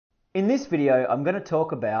In this video, I'm going to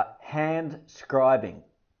talk about hand scribing.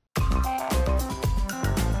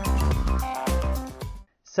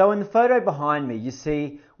 So in the photo behind me, you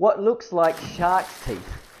see what looks like shark's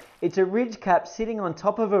teeth. It's a ridge cap sitting on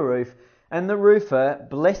top of a roof, and the roofer,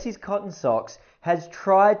 bless his cotton socks, has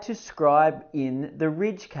tried to scribe in the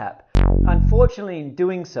ridge cap. Unfortunately, in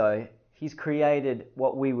doing so, he's created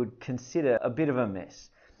what we would consider a bit of a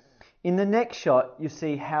mess. In the next shot, you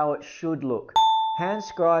see how it should look. Hand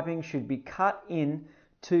scribing should be cut in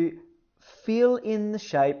to fill in the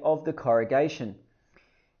shape of the corrugation.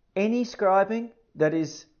 Any scribing that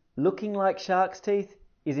is looking like shark's teeth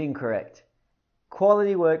is incorrect.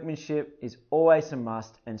 Quality workmanship is always a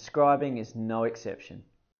must, and scribing is no exception.